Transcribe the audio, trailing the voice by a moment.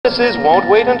Bonuses won't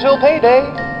wait until payday,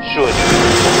 should you?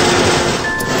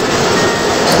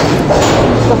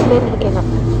 So many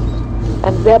innocents,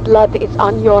 and their blood is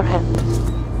on your hands.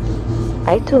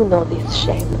 I too know this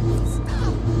shame.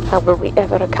 How will we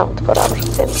ever account for our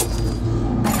sins?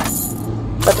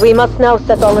 But we must now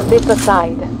set all of this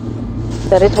aside.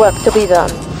 There is work to be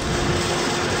done.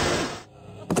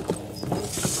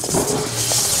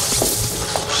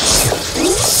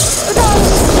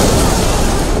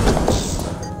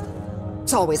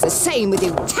 It's always the same with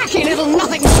you tacky little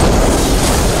nothing.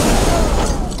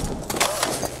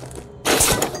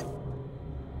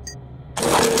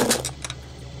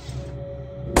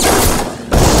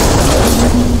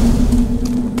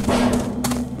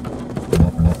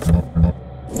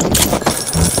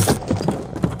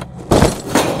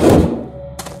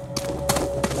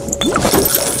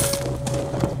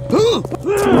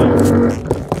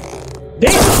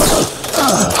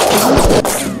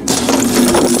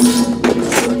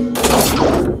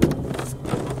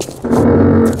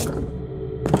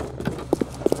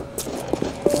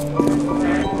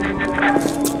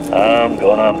 I'm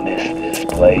gonna miss this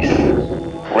place.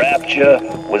 Rapture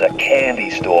was a candy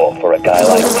store for a guy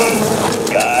like me.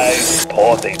 Guys who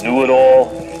thought they knew it all,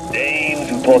 dames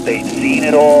who thought they'd seen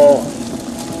it all.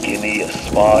 Give me a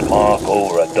smart mark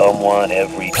over a dumb one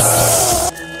every time.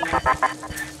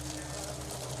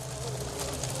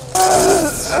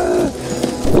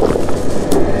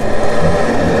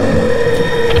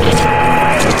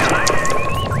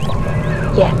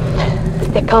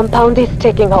 Yes, the compound is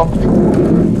taking hold.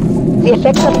 The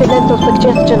effects of the mental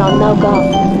suggestion are now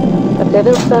gone, but there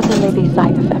will certainly be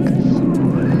side effects.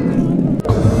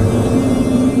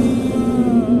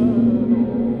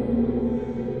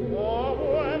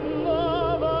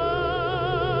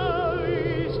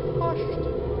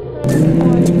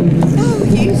 Oh,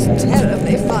 he's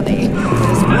terribly funny.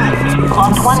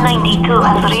 Lot 192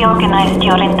 has reorganized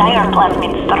your entire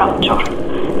plasmid structure.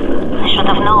 I should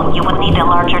have known you would need a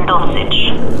larger dosage.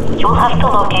 You'll have to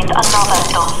locate another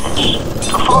dosage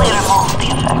to fully remove the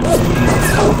effects.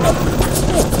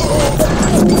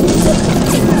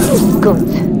 Good.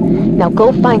 Now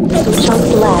go find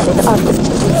Suchan's lab in Artemis.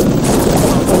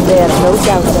 And there, no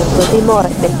doubt, there will be more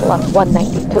at this Lot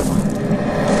 192.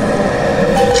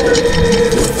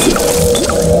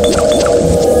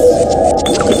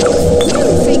 You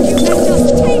think you can just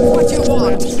take what you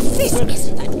want? This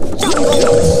is the jungle.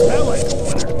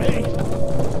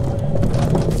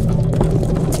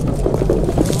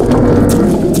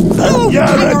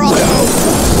 Yeah, let's go!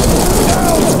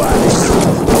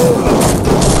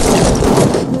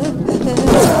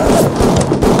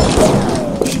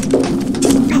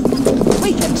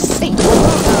 We can see.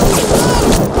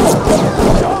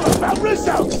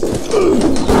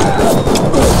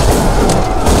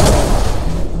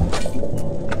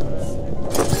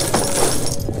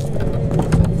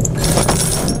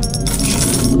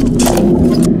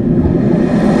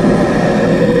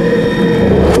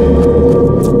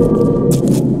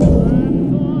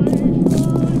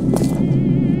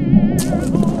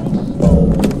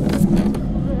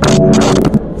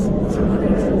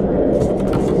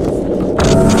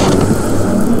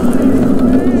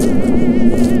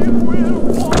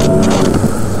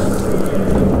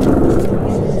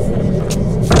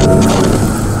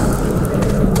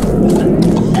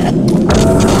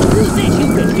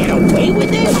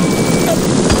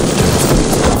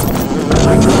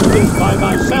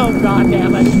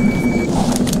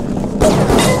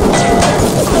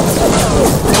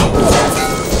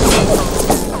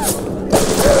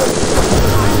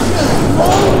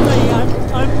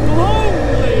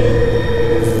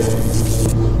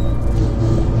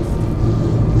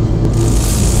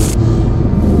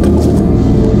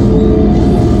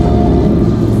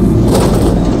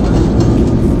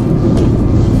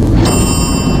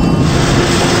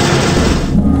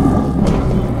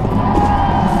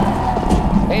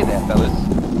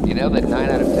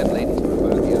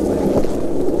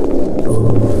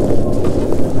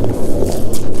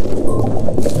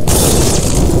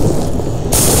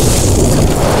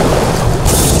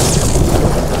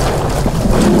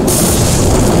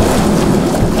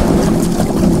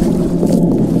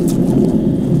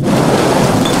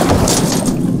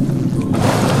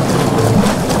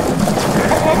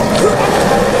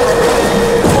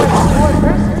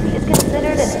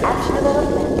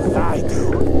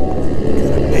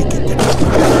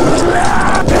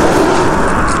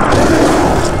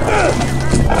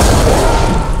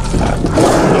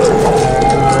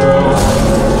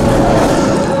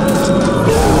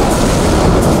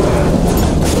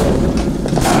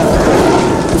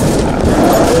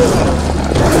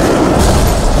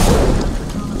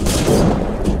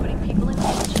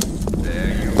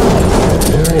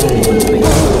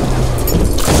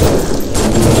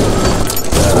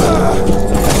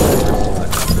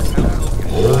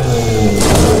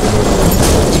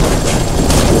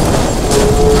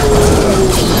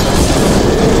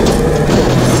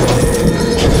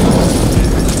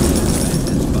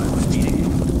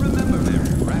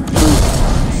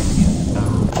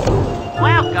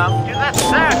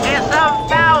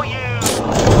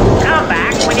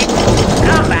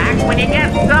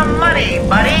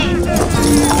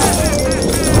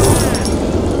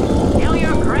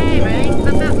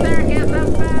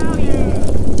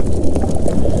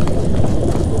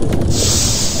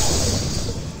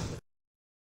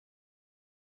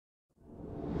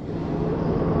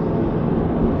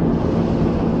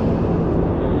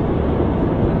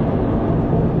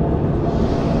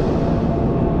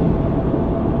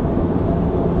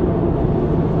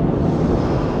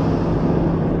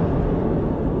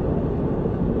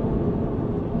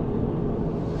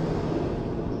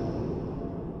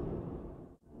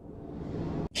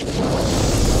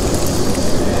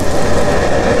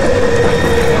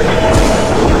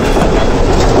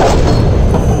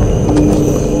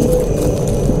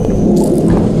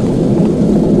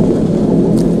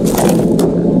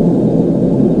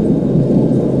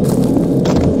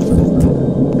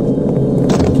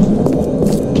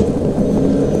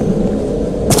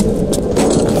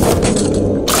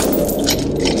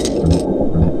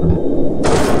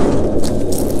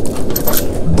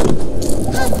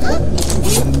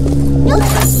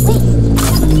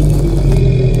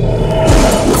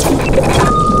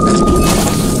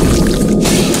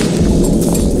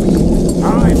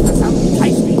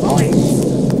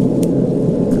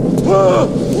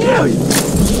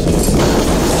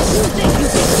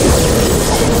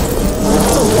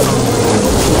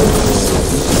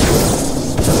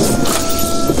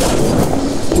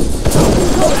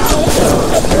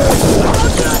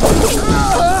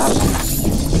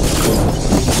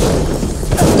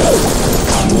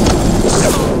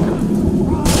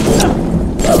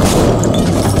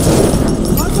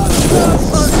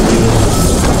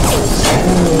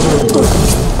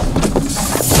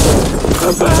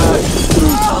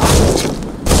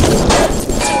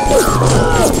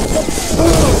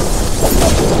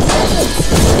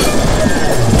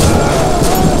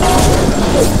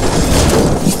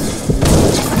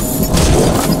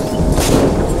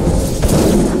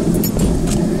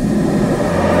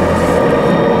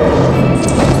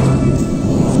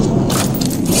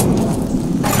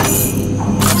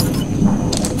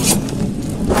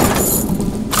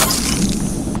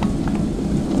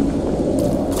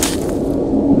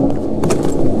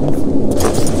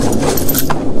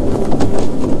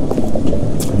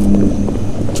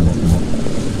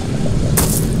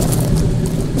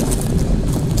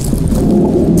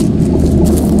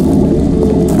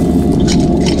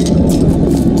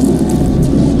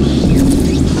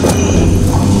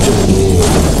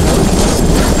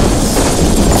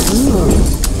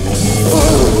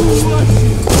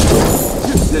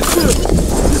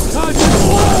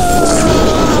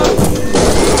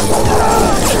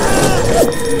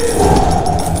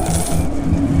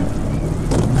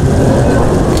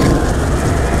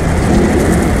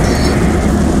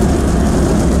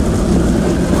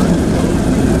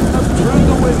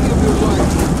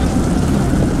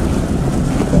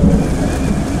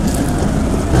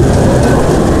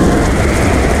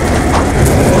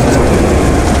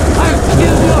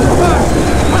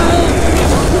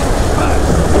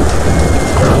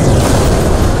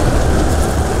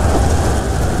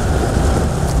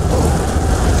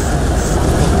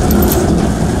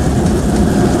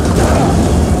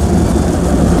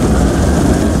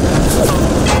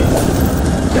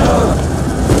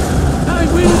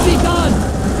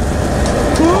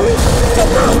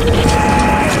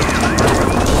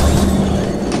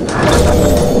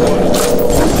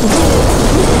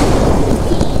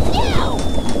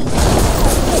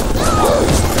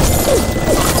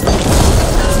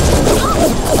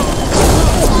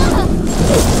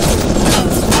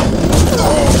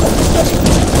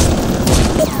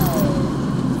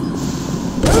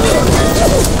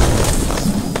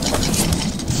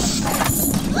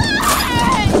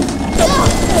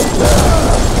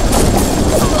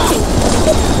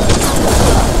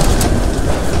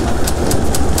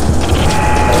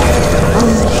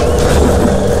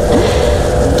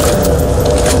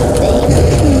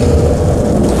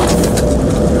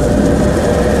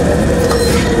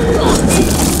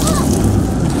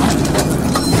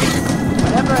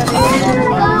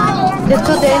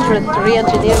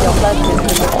 re-engineer your plasmids in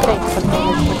the same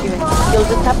components with you. You'll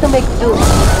just have to make do.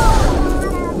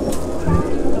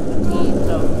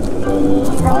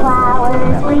 The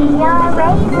flowers we are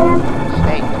raising.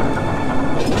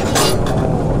 Give me the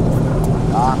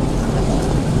net.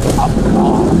 Get that for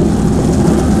me.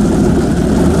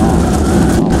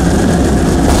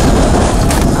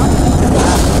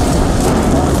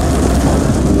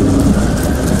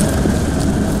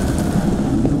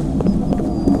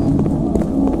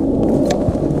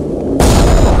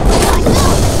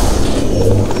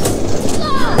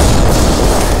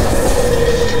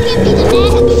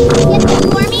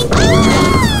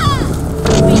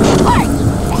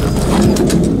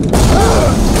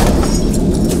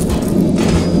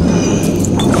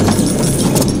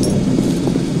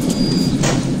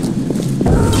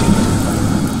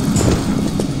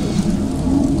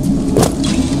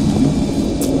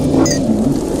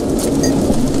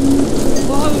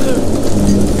 Father,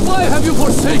 why have you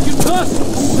forsaken us?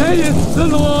 Saith the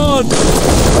Lord.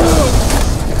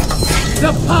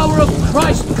 The power of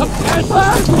Christ compels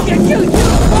us to get killed.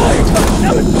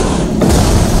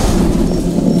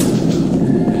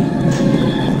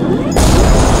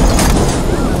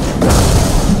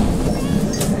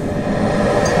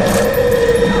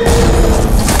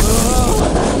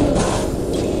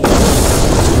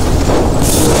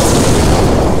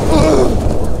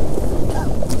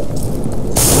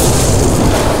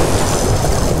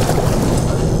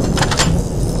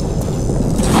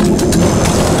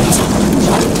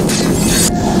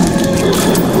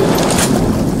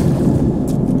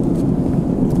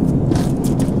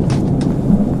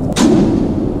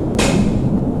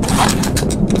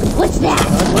 What's that?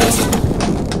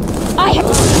 I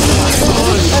have...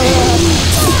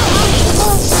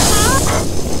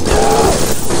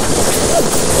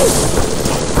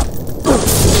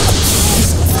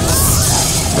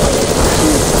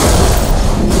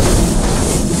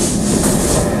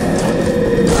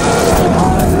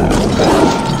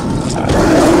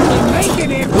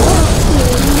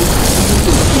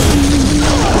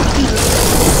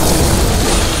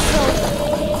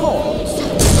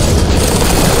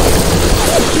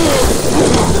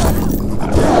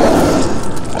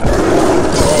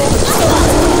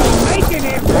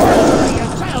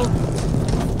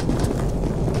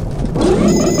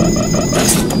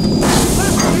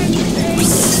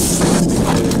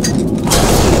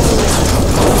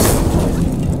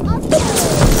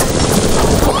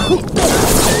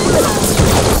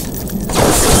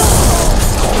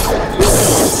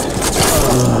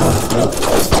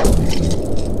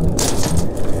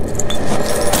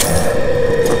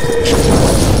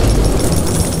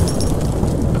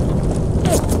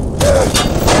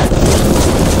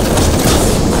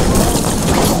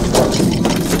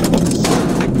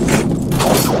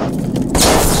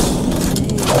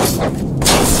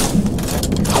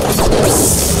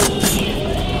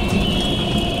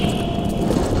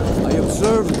 I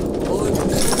observed.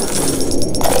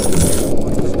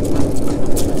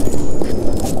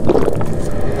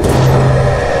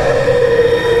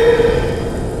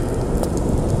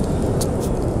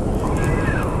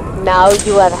 Now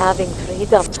you are having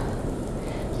freedom.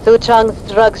 Su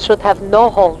Chang's drugs should have no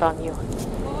hold on you.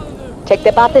 Take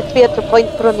the bathysphere to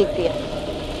Point Prometheus.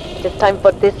 It is time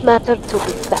for this matter to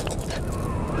be settled.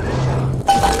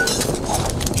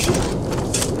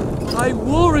 I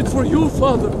wore it for you,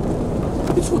 Father.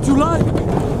 It's what you like.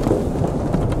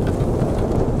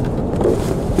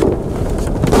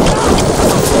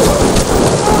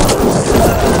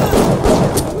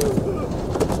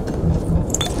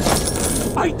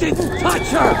 I didn't touch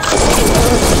her!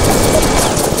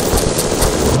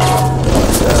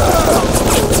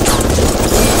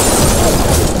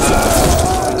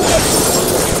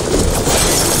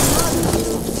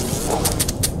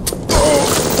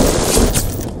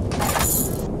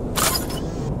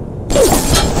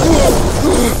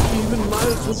 Even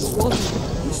miles of the water.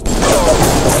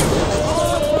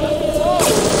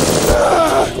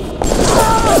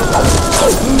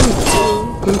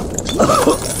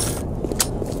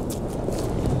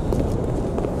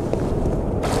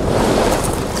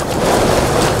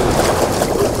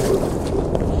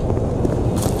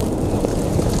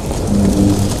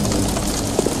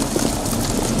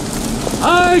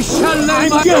 I shall lay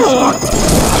my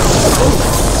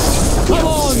Come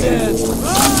on, then!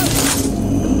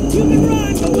 You can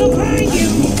run, but we'll find you!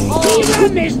 We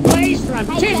run this place from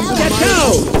tips to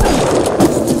toe!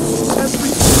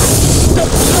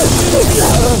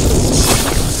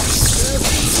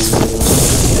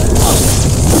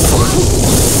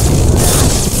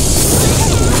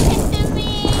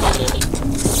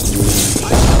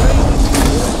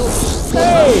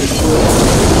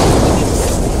 Hey!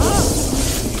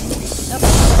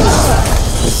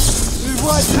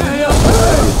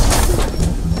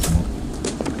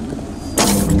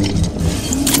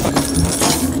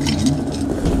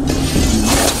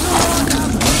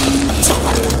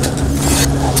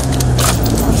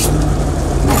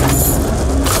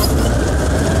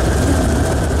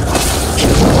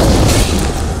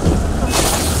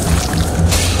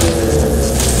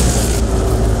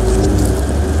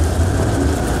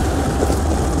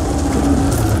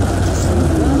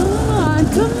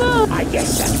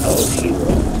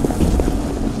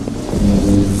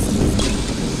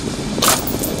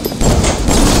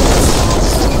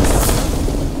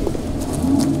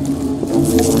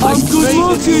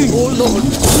 Lord!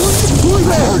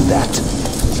 I heard that!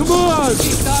 Come on!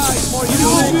 He died for you!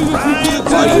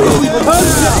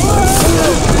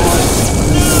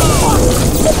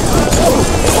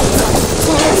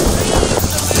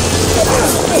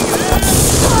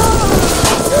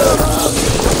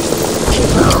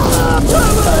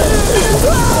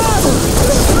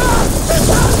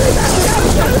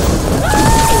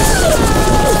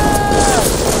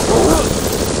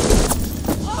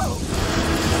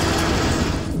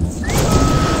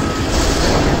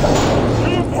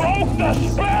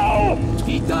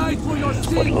 He died for your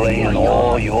sins! But laying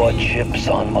all your chips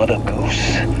on Mother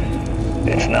Goose?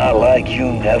 It's not like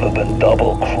you never been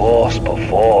double-crossed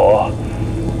before.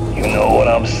 You know what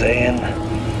I'm saying?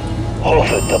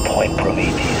 Off at the point,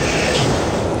 Prometheus.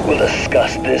 We'll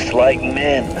discuss this like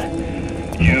men.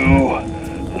 You,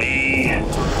 me,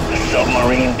 the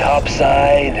submarine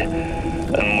topside,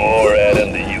 and more at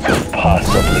him than you could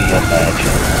possibly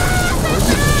imagine.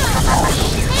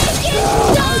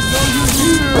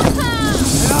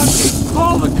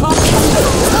 Call the cops!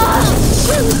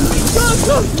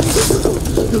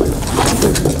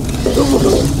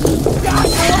 God,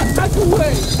 that's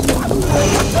away!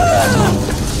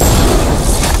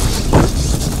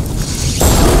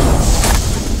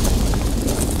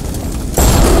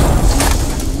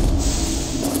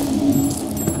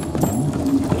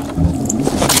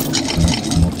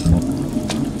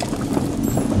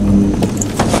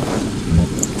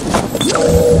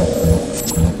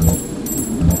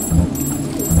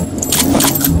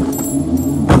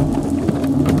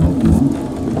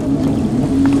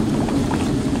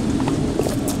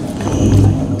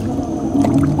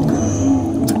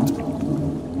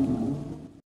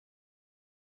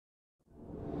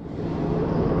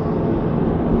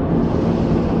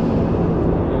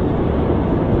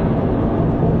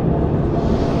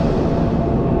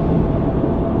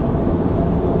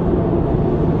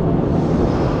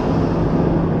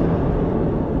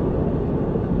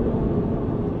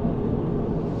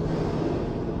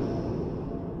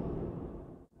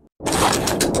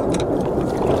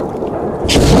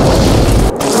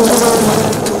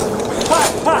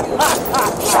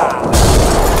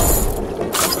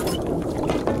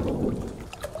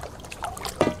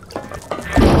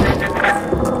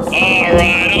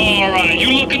 Alright. You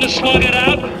looking to slug it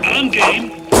out? I'm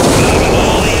game. I've got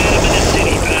all the atom in the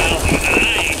city, pal. I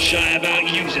ain't shy about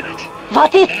using it.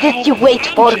 What is this you wait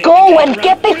for? Go and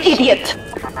get this idiot!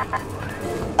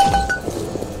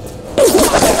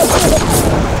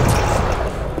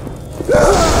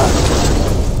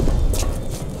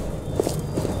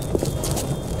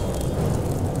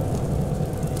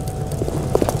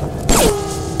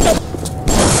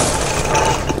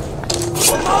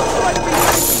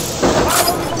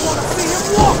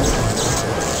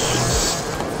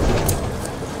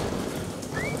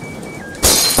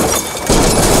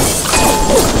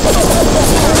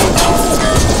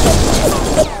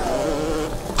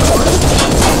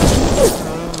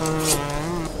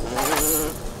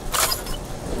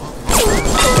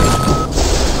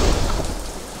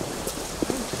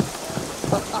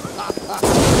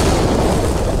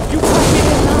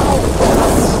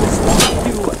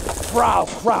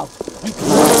 Crowd, you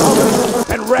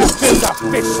and wrapped in the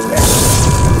fish net.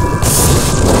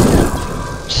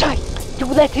 Shite! You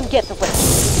let him get away.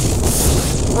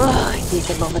 Oh, I need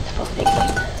a moment for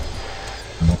thinking.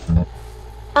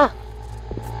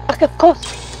 Of course.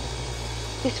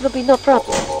 This will be no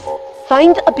problem.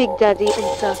 Find a Big Daddy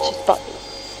and search his body.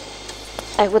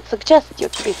 I would suggest you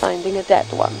to be finding a dead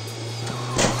one.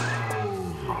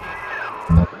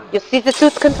 You see the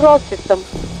suit control system?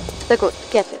 So good,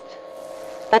 get it.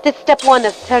 That is step one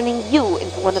of turning you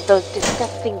into one of those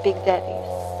disgusting Big Daddies.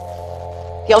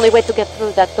 The only way to get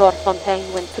through that door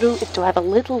Fontaine went through is to have a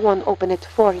little one open it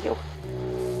for you.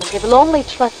 And they will only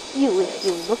trust you if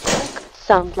you look like,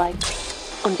 sound like,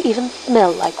 and even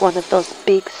smell like one of those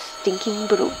big stinking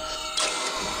brutes.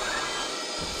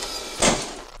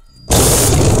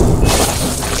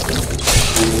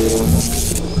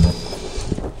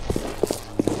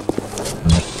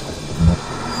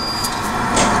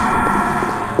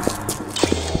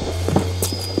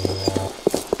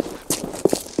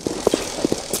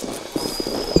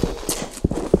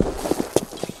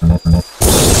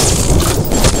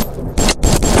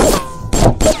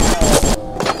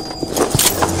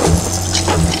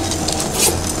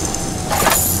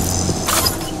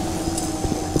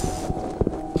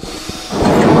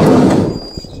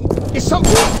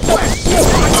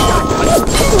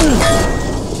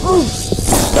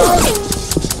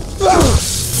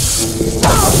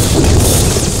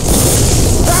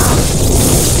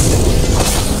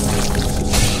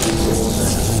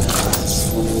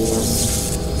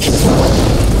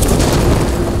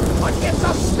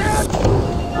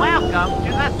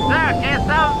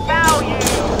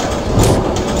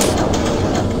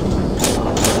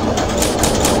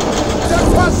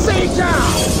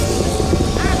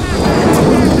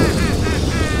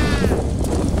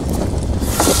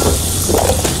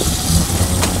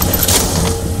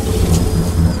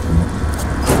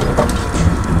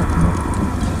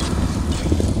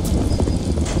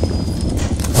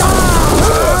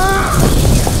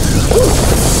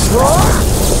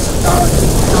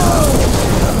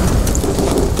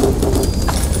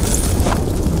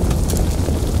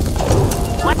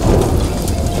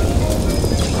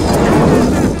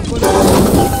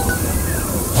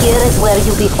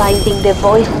 you'll be finding the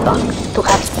voice box to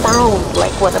have sound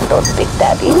like one of those big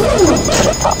daddy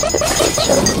repulsive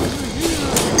creatures.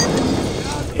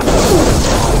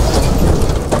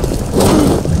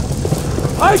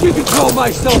 I can control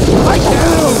myself! I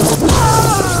can!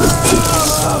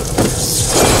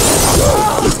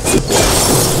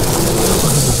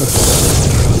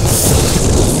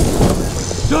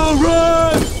 Don't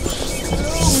run!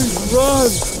 Always run!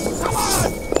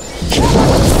 Come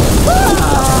on!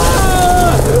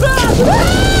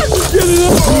 Get it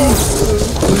up!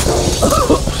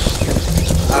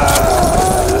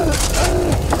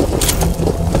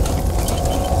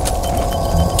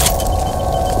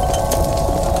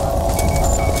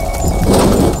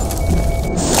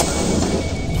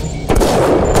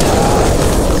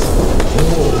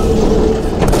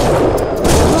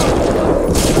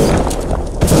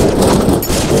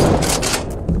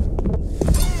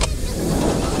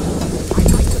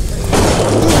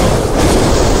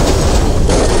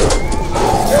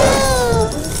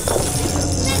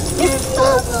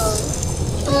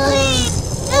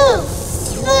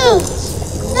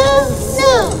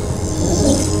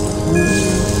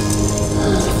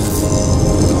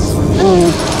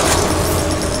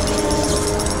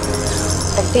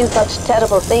 Seen such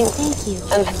terrible things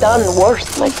and done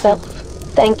worse myself.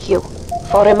 Thank you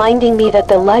for reminding me that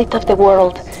the light of the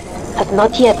world has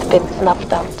not yet been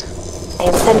snuffed out. I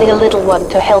am sending a little one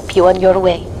to help you on your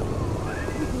way.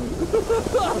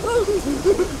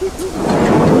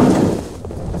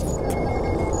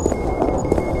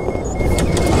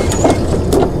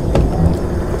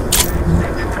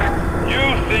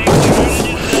 You think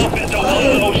turning yourself into one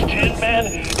of those tin men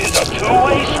is a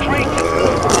two-way street?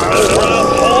 The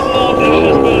crowd's holding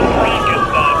auditions for the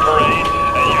Frankenstein parade,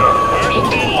 and you're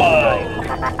first in line.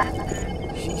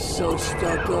 She's so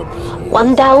stuck up.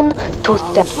 One down, 2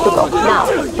 steps to go. Now,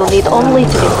 you need only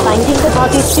to be finding the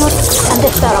bodysuit and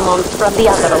the pheromones from the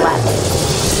other lab.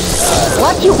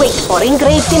 What you wait for?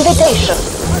 Engraved invitation.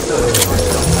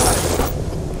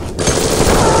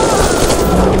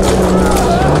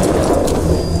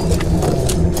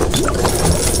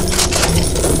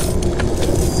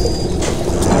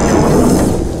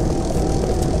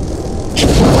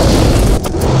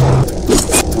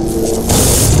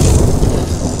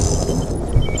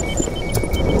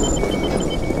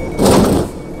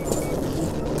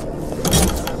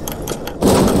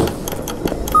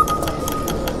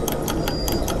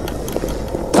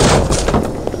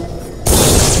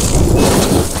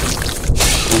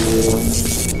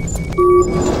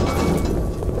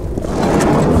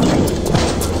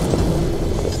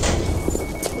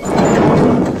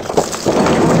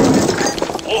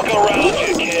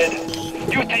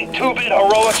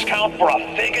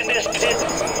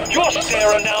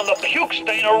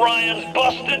 Orion's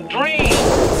busted dream.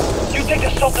 You think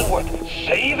there's something worth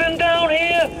saving down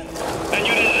here? And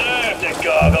you deserve to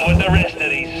gargle with the rest of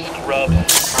these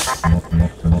scrubs.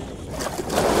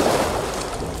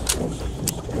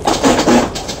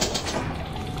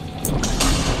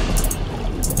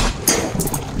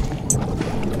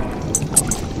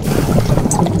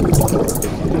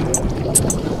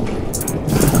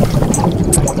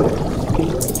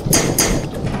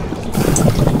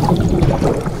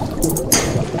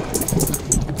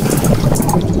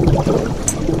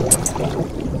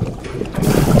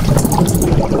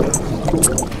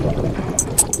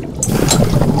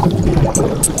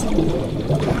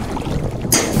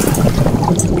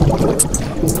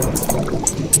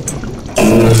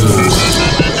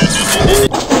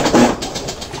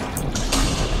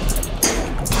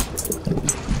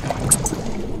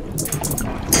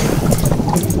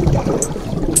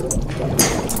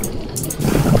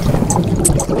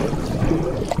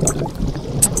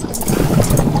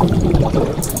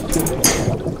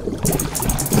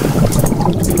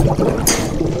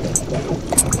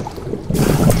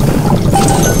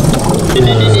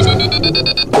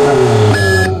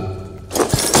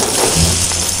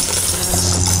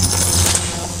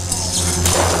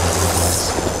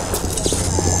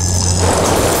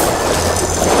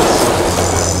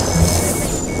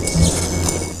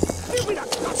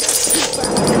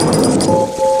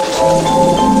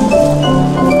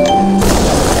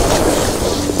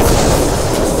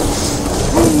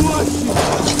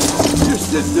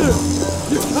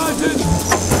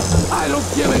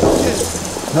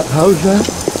 How's that?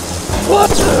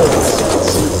 What?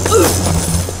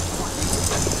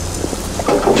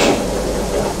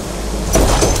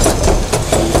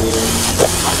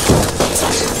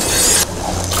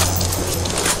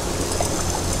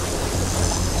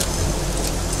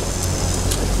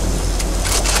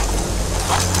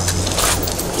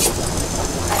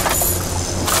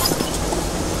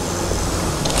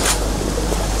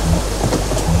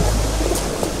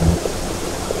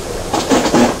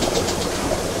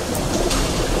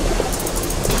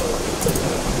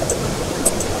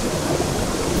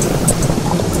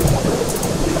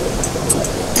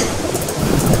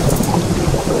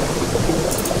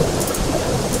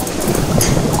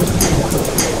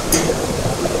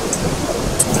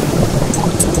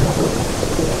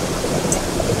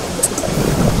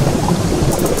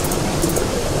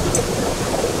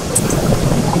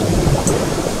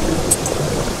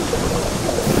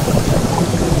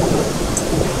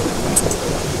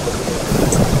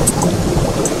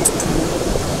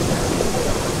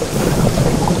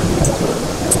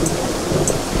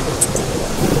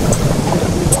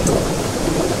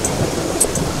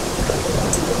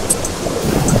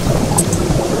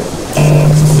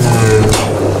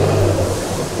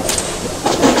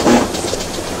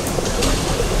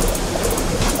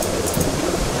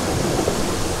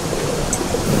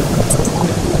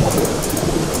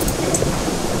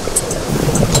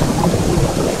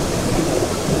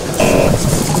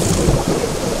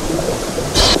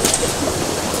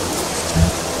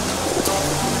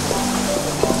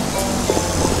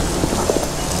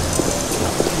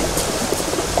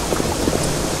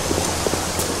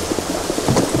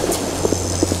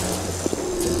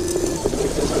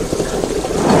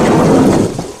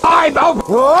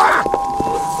 move!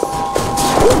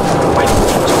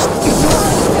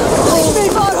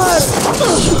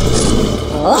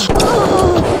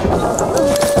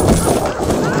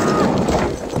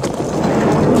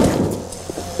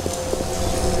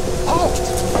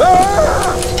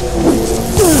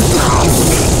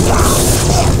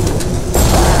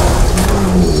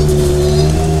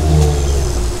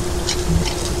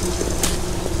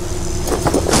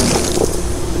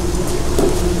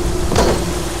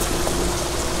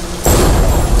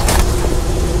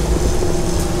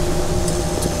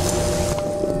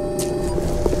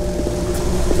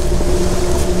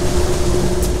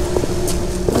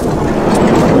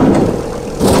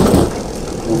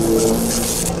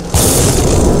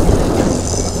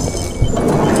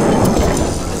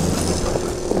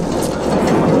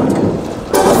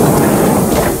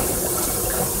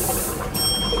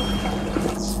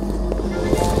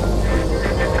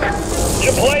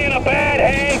 You're playing a bad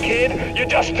hand, kid. You're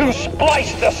just too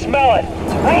spliced to smell it.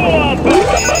 Roll on back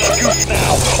to Mother Goose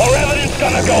now, or everything's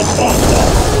gonna go bust.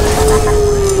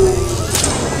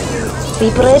 We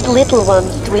bred little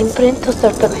ones to imprint to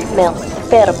certain smells,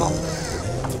 pheromones.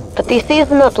 But this is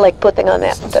not like putting on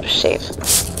aftershave.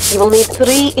 You will need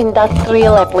 3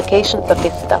 industrial applications of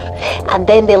this stuff, and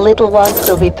then the little ones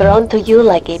will be drawn to you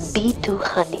like a bee to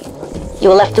honey. You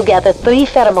will have to gather 3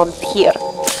 pheromones here,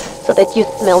 so that you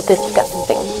smell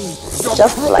disgusting,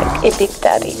 just like a Big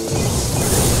Daddy.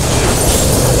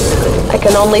 I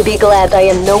can only be glad I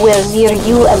am nowhere near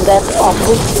you and that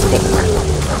awful stink.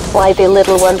 Why the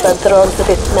little ones are drawn to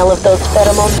the smell of those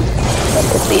pheromones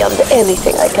is beyond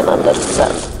anything I can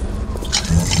understand.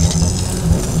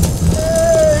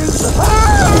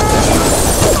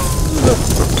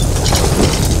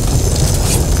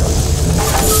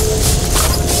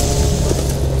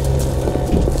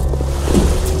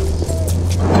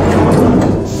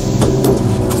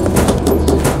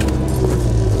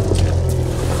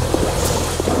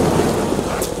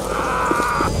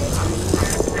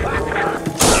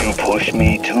 Push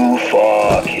me too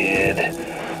far, kid.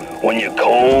 When you're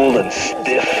cold and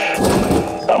stiff,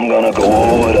 I'm gonna go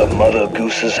over to Mother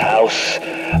Goose's house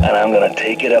and I'm gonna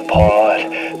take it apart,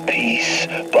 piece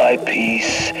by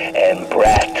piece and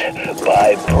brat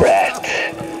by brat.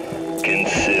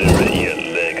 Consider it your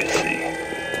legacy.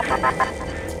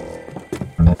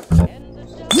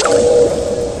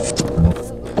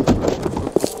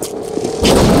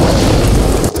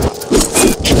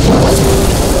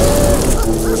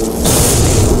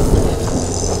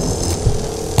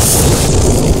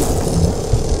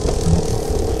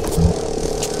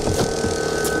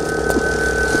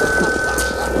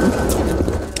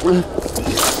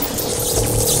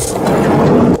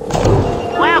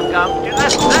 Welcome to the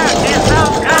circus of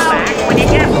comeback when you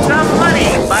get some money,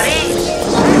 buddy.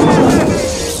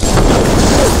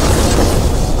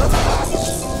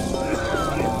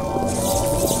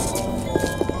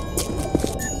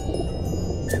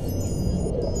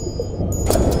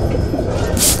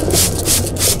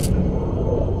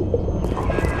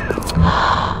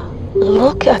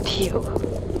 Look at you.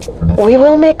 We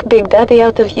will make Big Daddy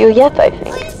out of you yet, I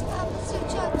think.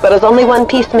 There is only one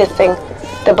piece missing.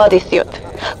 The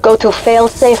bodysuit. Go to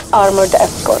fail-safe armored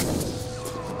escort.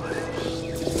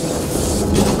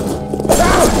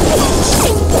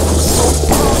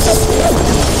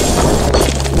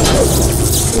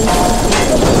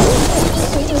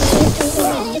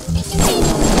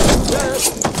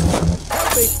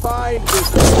 Help me find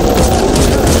this.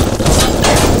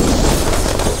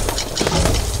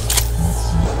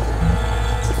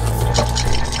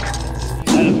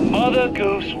 Mother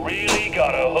Goose really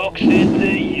got her hooks into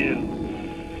you.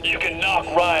 You can knock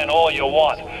Ryan all you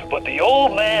want, but the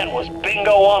old man was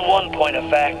bingo on one point of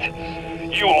fact.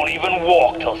 You won't even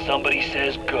walk till somebody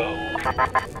says go.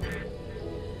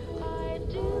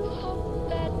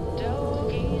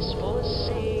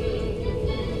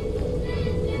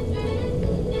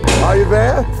 Are you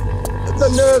there? The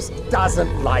nurse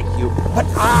doesn't like you, but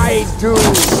I do.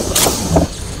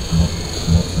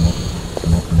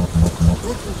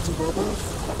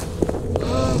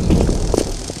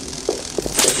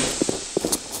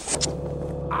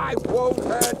 I won't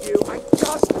hurt you. I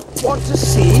just want to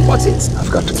see what's in.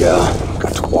 I've got to go. I've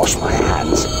got to wash my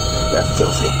hands. They're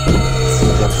filthy.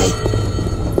 Filthy.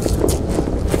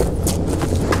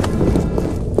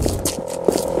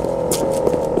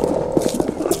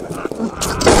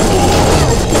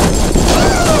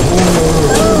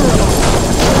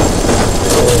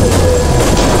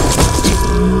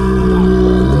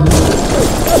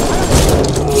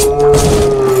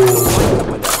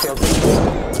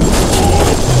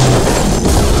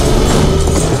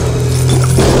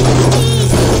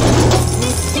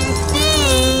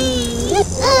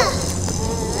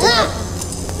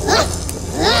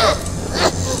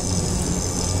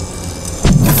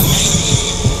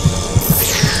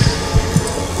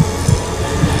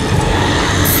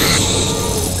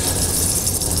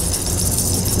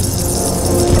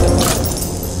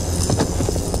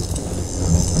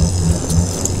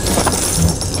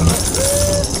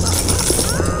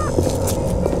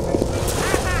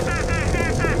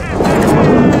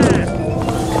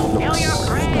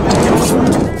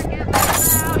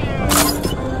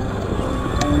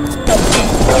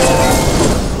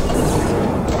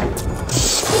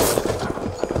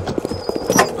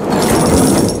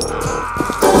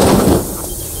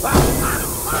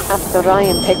 After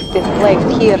Ryan takes this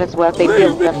place, here is where they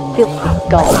build the filthy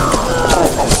skull.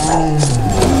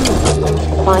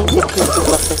 Find the pieces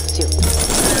of the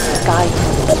suit. Guide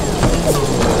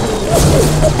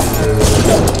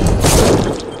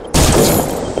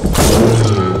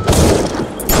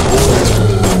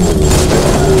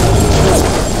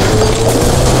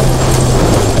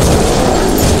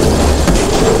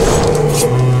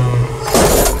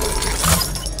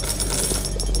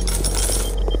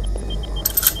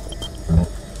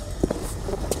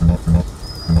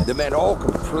The men all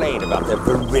complain about their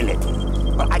virility,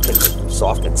 but I can make them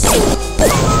soft and smooth.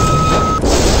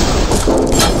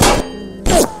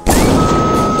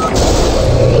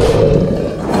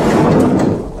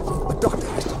 A doctor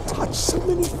has to touch so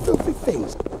many filthy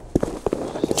things.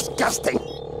 Disgusting.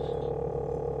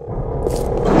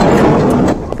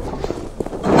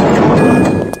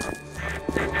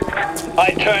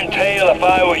 I'd turn tail if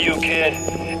I were you, kid.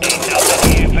 Ain't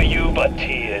nothing here for you but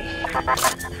tears.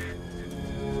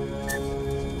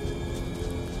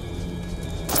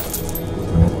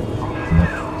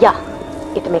 Yeah,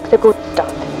 it makes a good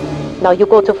start. Now you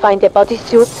go to find a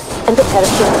bodysuit and a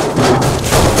parachute.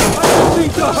 I don't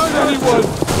need to hurt anyone!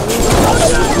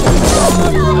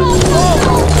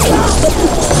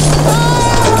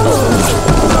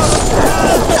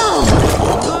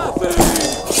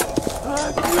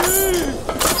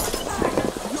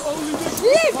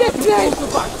 Leave this place!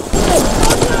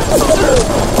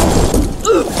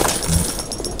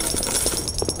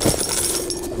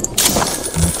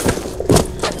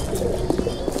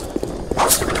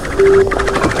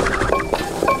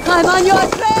 I'm on your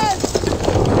trail!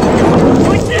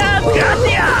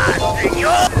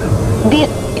 This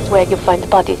is where you find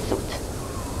bodysuit.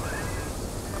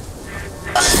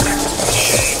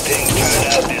 Shame things turned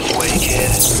out this way,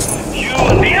 kid. You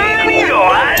and the enemy are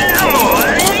now the whole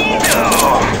thing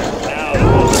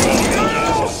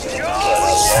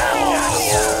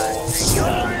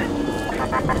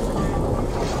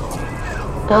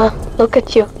Ah, look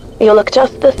at you. You look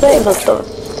just the same as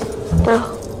those. Oh,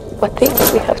 what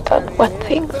things we have done. What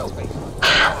things.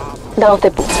 Now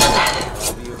the boots.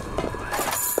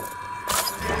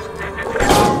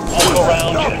 Look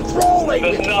around you.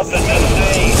 There's nothing to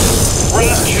see.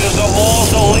 Rapture's a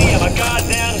mausoleum, a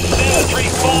goddamn cemetery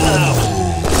funhouse.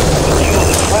 The deal with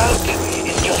the trout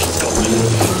is just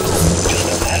ghosts. Just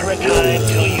a matter of time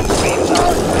till you meet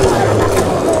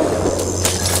them.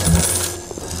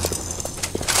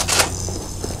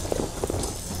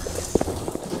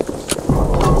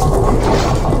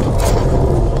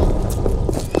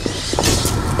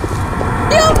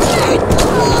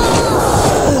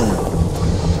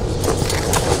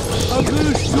 I'm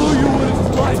gonna show you what it's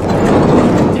like.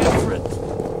 Different.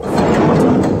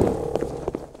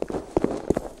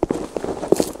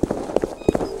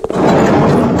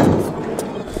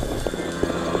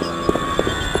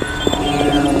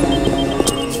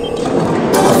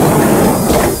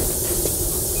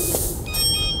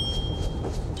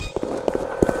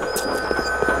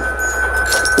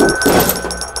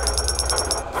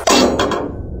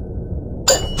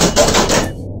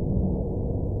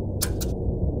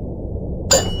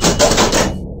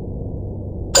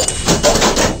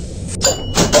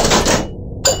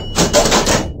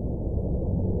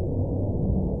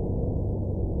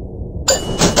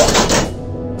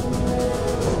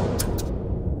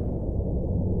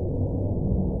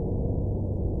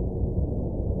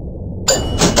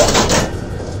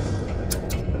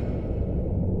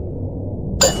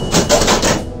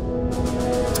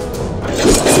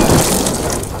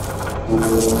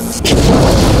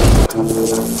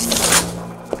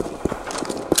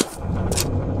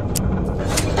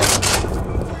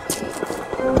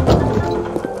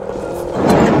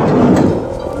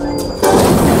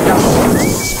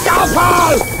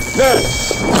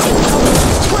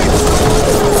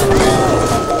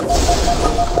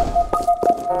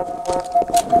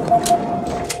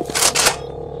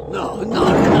 No.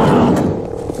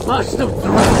 Must have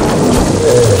thrown.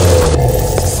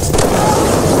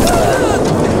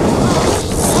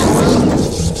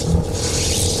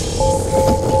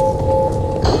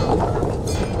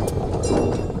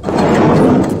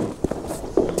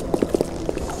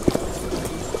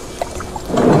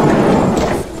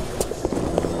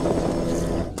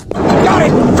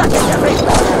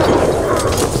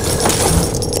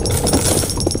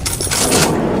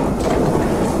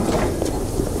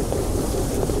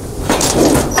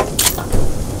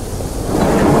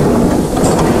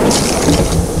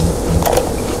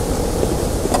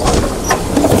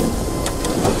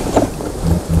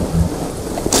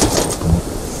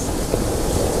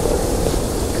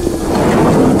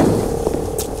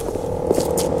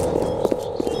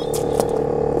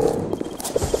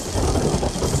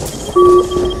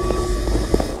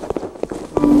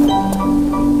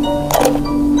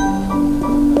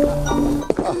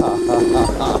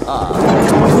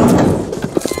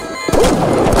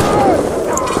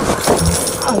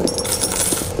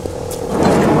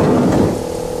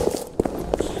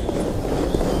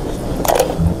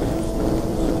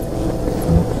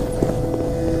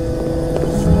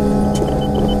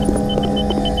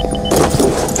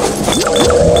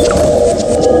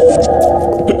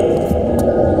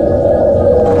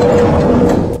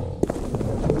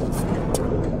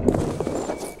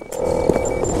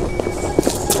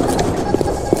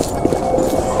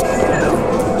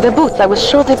 The boots. I was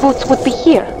sure the boots would be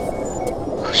here.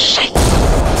 Oh, shit.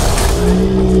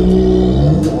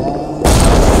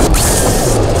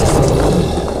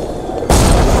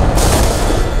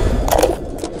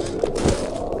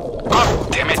 Oh,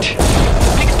 damn it.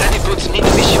 Big Daddy boots need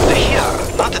to be shipped here,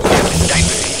 not at the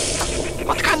diary.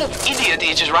 What kind of idiot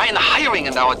is just Ryan hiring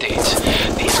nowadays?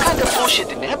 These kind of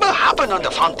bullshit never happen on the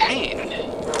Fontaine.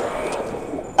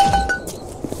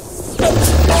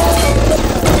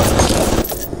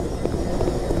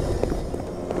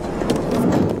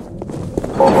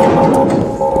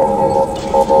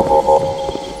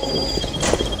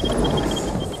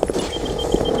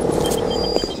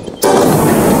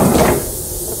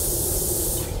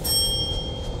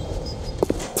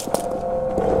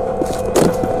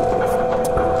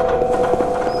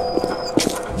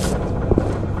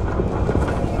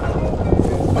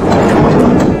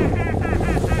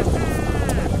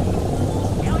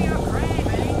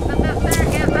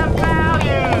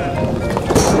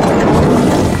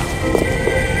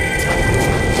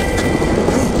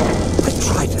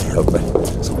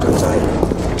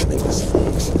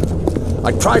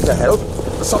 I tried to help,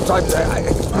 but sometimes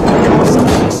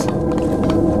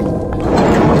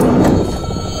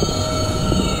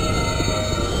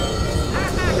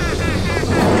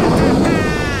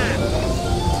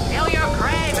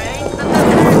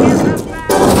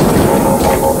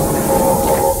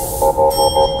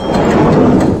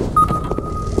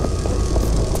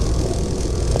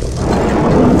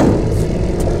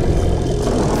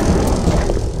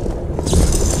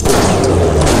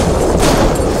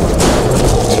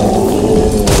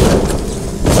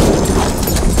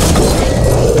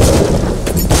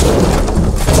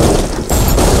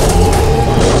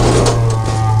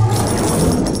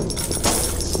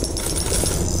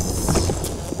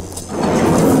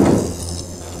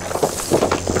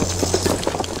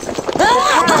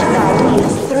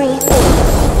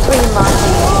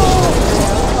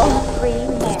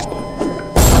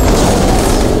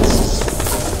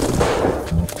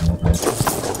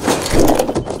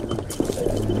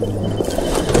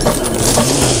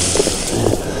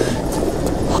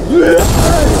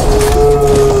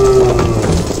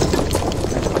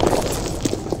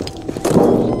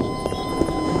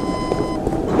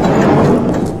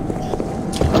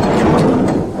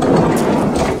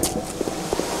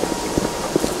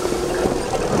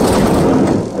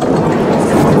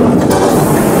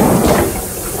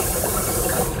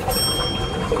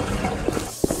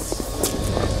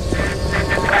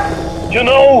You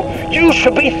know, you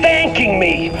should be thanking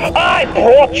me. I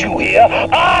brought you here.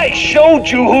 I showed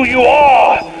you who you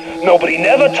are. Nobody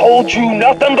never told you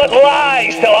nothing but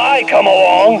lies till I come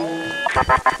along.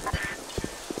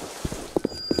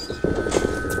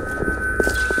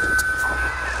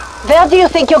 Where do you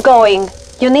think you're going?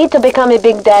 You need to become a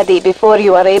big daddy before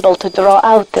you are able to draw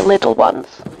out the little ones.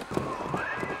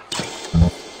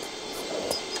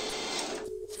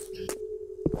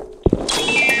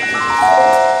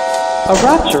 A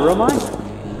rapture reminder.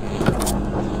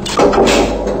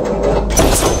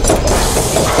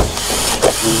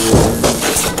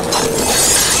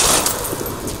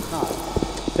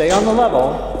 Stay on the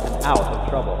level, out of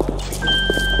trouble.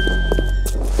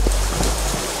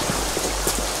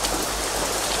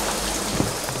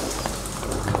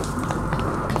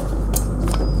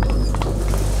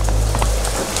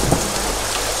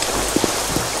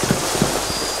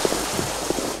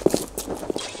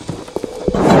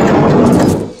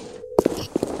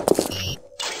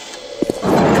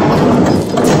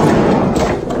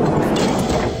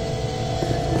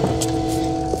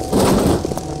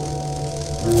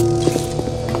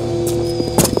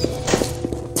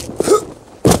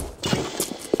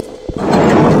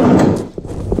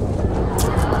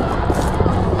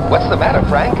 What's the matter,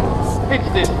 Frank?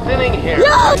 It's this thinning hair.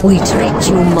 No! We tricked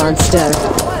you, monster.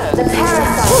 The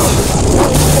parasite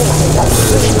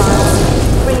is 3 miles